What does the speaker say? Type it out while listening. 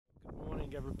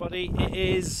morning everybody, it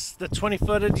is the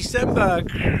 23rd of December.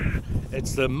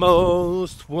 It's the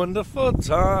most wonderful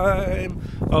time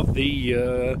of the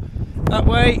year. That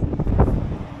way,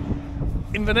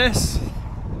 Inverness.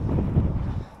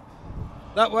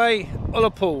 That way,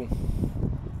 Ullapool.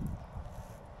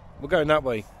 We're going that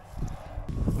way.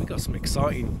 We've got some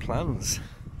exciting plans.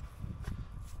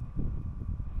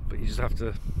 But you just have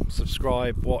to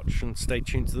subscribe, watch and stay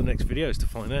tuned to the next videos to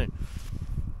find out.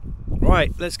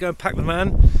 Right, let's go and pack the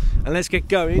van and let's get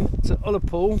going to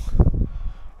Ullapool.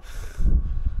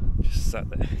 Just sat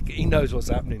there, he knows what's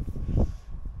happening.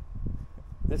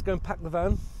 Let's go and pack the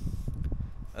van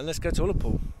and let's go to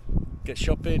Ullapool, get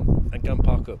shopping and go and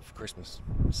park up for Christmas.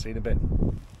 See you in a bit.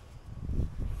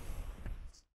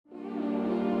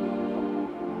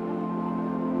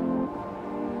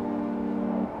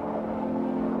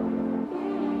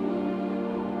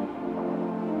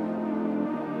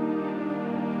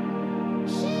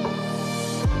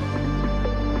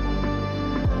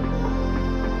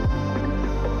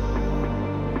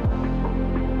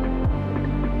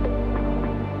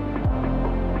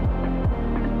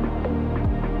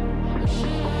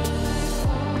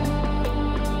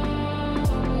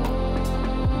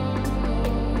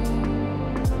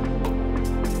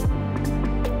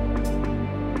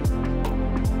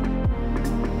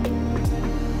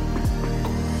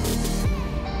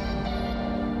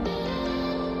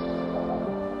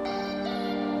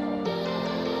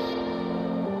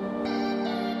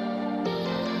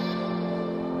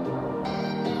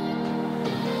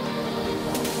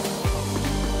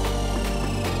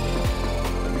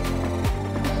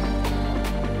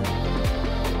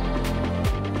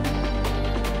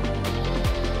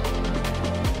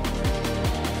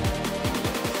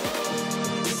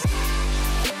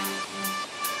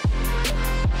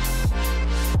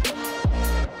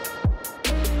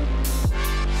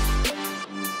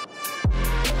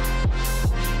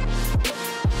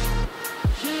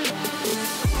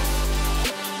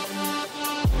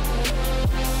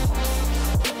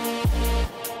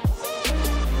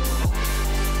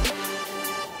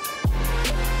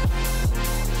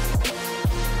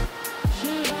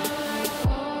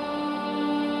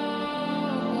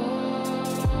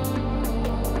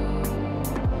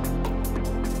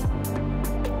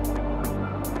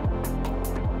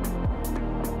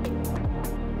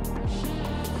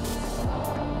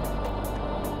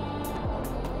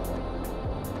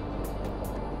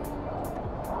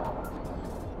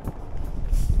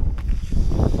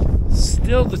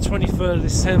 Still the 23rd of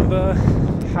December,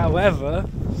 however,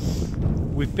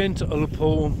 we've been to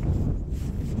Ullapool,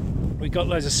 we've got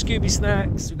loads of Scooby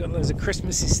snacks, we've got loads of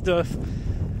Christmassy stuff,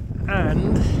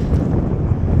 and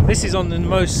this is on the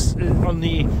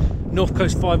North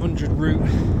Coast 500 route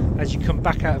as you come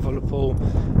back out of Ullapool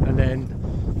and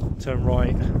then turn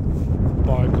right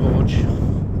by a gorge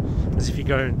as if you're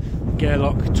going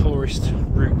Gairloch tourist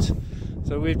route.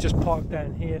 So we've just parked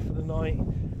down here for the night.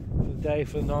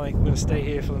 For the night. We're going to stay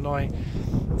here for the night.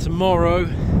 Tomorrow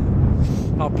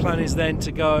our plan is then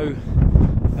to go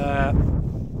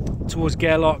towards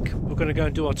Gairloch. We're going to go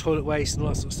and do our toilet waste and all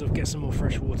that sort of stuff, get some more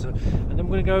fresh water, and then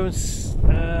we're going to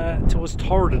go towards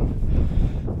Torridon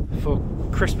for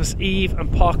Christmas Eve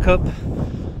and park up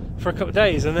for a couple of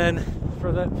days, and then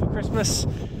for Christmas,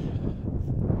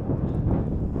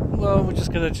 well, we're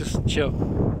just going to chill.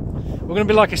 We're going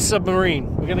to be like a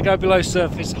submarine. We're going to go below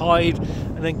surface, hide,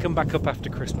 and then come back up after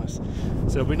Christmas. So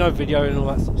there'll be no video and all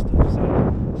that sort of stuff.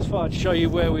 So just thought I'd show you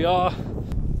where we are.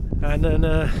 And then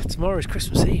tomorrow is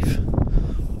Christmas Eve.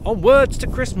 Onwards to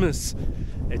Christmas.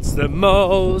 It's the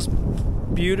most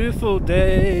beautiful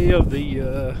day of the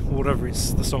year. Whatever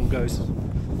the song goes.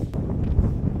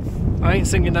 I ain't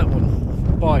singing that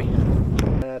one. Bye.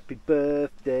 Happy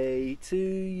birthday to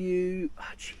you,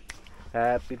 Archie.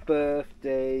 Happy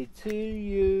birthday to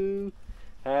you.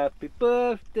 Happy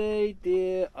birthday,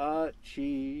 dear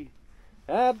Archie.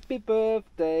 Happy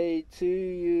birthday to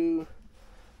you.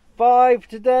 5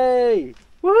 today.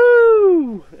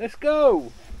 Woo! Let's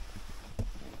go.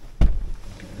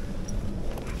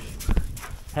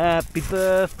 Happy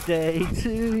birthday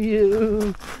to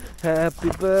you. Happy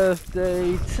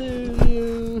birthday to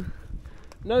you.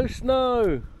 No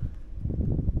snow.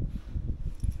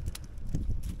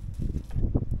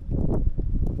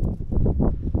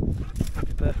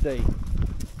 Birthday.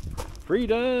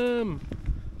 Freedom.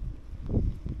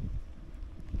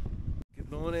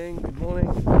 Good morning, good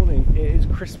morning, good morning. It is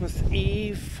Christmas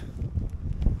Eve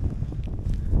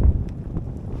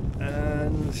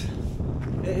and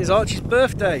it is Archie's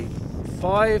birthday.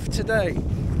 5 today.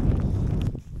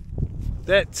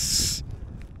 Let's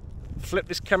flip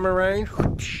this camera around.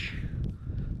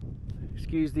 Let's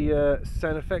excuse the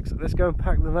sound effects. Let's go and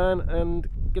pack the van and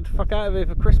get the fuck out of here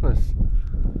for Christmas.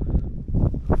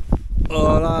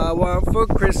 All I want for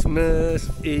Christmas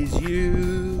is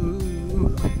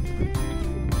you.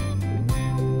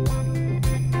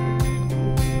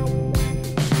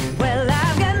 Well,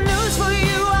 I've got news for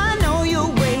you, I know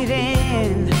you're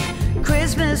waiting.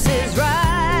 Christmas is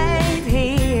right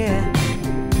here.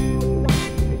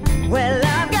 Well,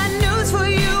 I've got news for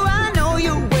you, I know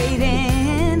you're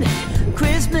waiting.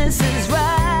 Christmas is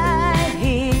right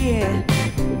here.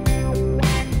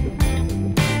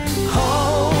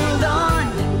 Hold on,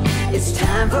 it's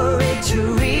time for it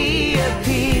to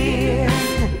reappear.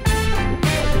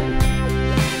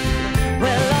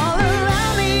 Well, all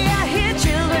around me I hear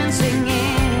children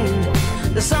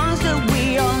singing the songs that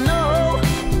we all know.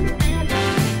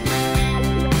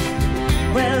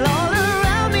 Well, all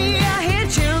around me I hear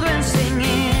children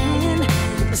singing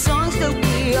the songs that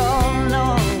we all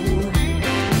know.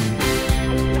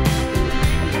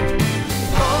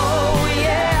 Oh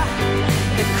yeah,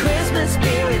 the Christmas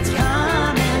spirit's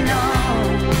coming on.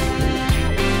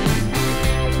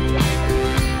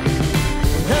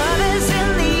 Love is in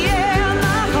the air,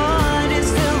 my heart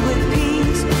is filled with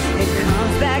peace. It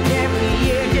comes back every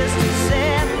year just to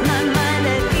set my mind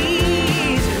at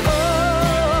ease.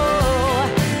 Oh,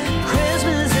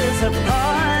 Christmas is a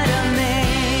part of me.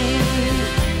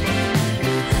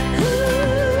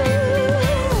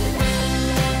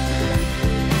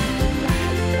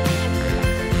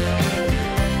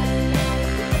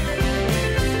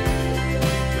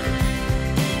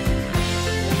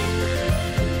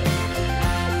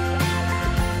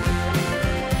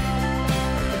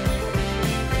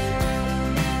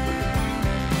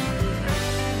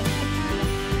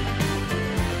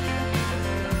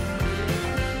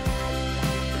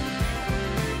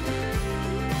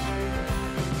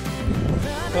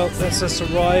 Well, that's us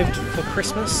arrived for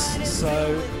Christmas,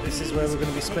 so this is where we're going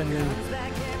to be spending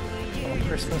our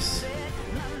Christmas.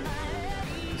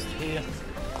 Just here.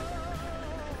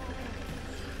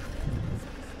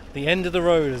 The end of the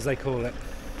road, as they call it.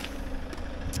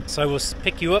 So we'll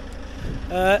pick you up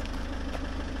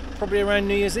probably around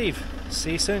New Year's Eve.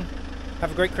 See you soon.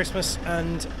 Have a great Christmas,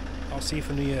 and I'll see you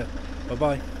for New Year. Bye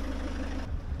bye.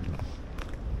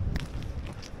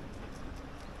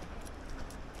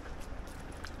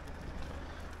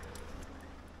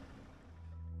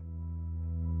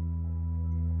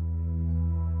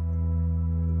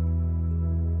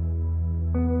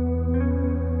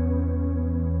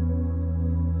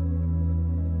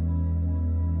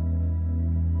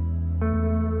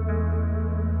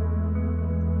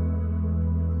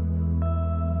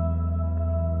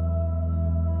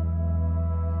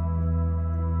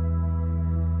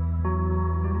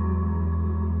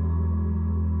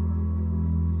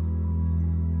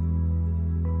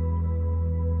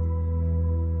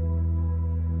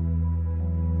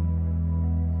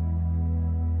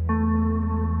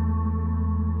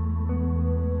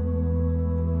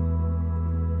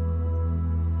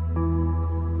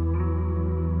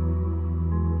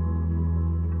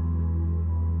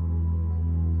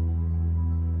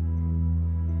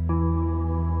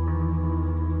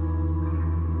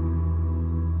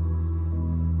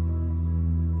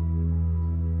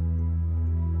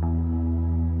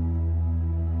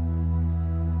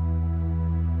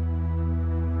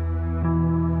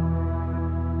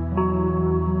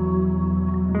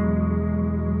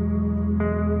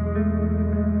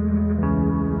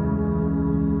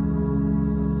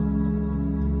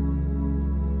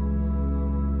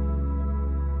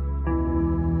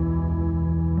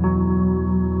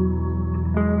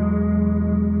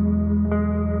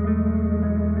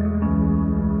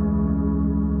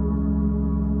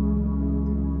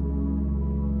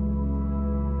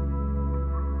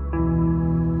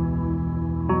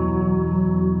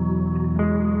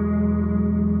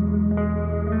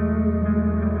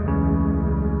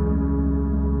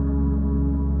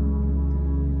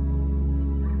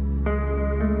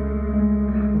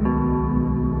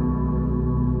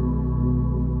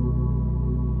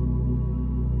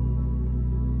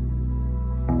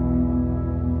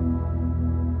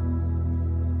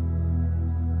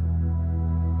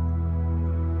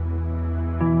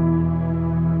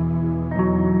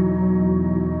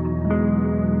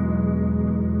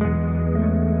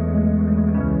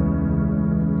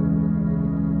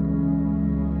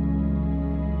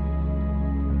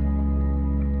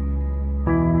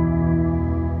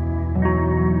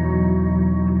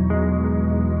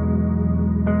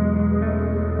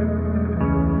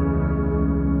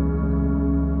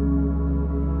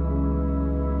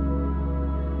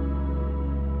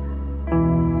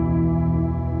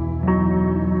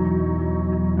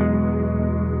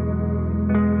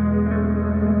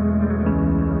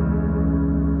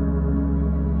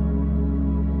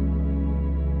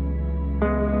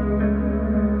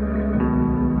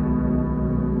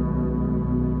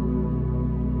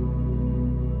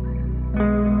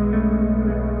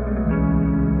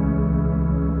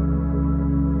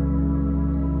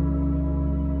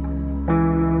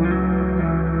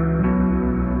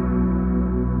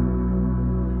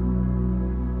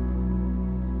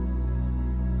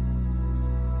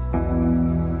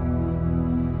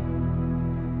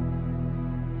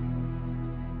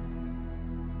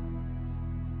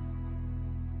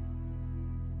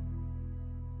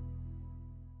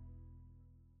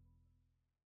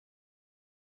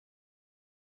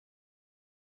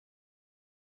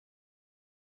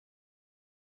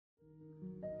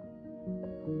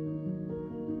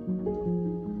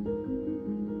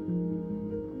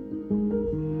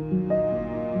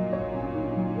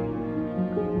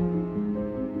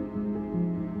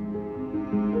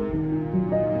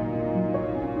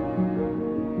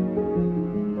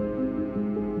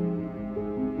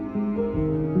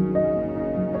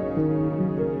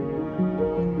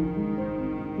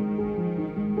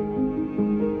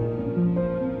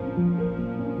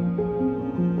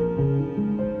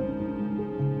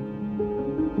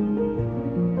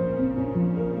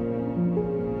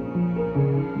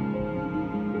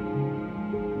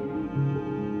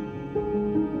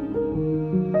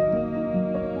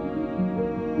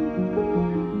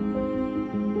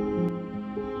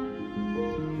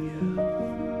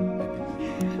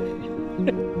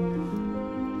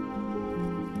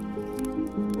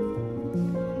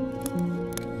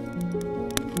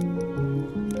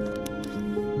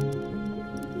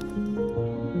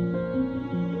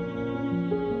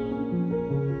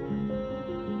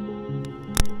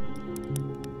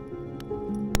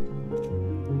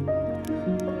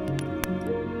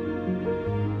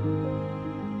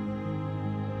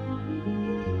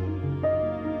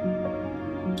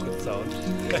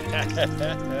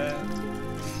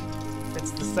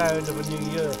 It's the sound of a new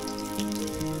year.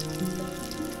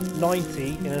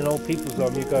 90 in an old people's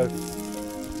home, you go,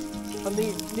 on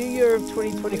the new year of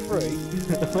 2023,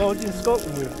 I was in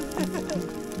Scotland with.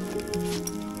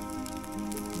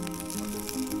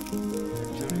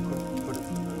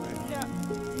 Yeah.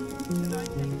 Did I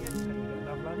take yesterday?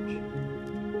 Have lunch?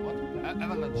 What?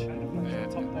 Have a lunch. The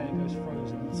top layer goes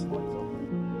frozen and slides off.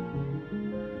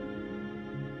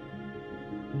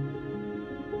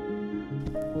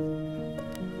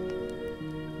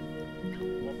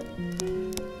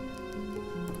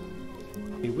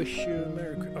 We wish you a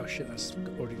Merry Christmas. Oh shit, that's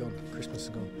already gone. Christmas is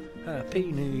gone.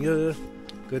 Happy New Year.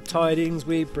 Good tidings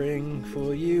we bring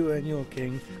for you and your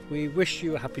king. We wish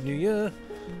you a Happy New Year.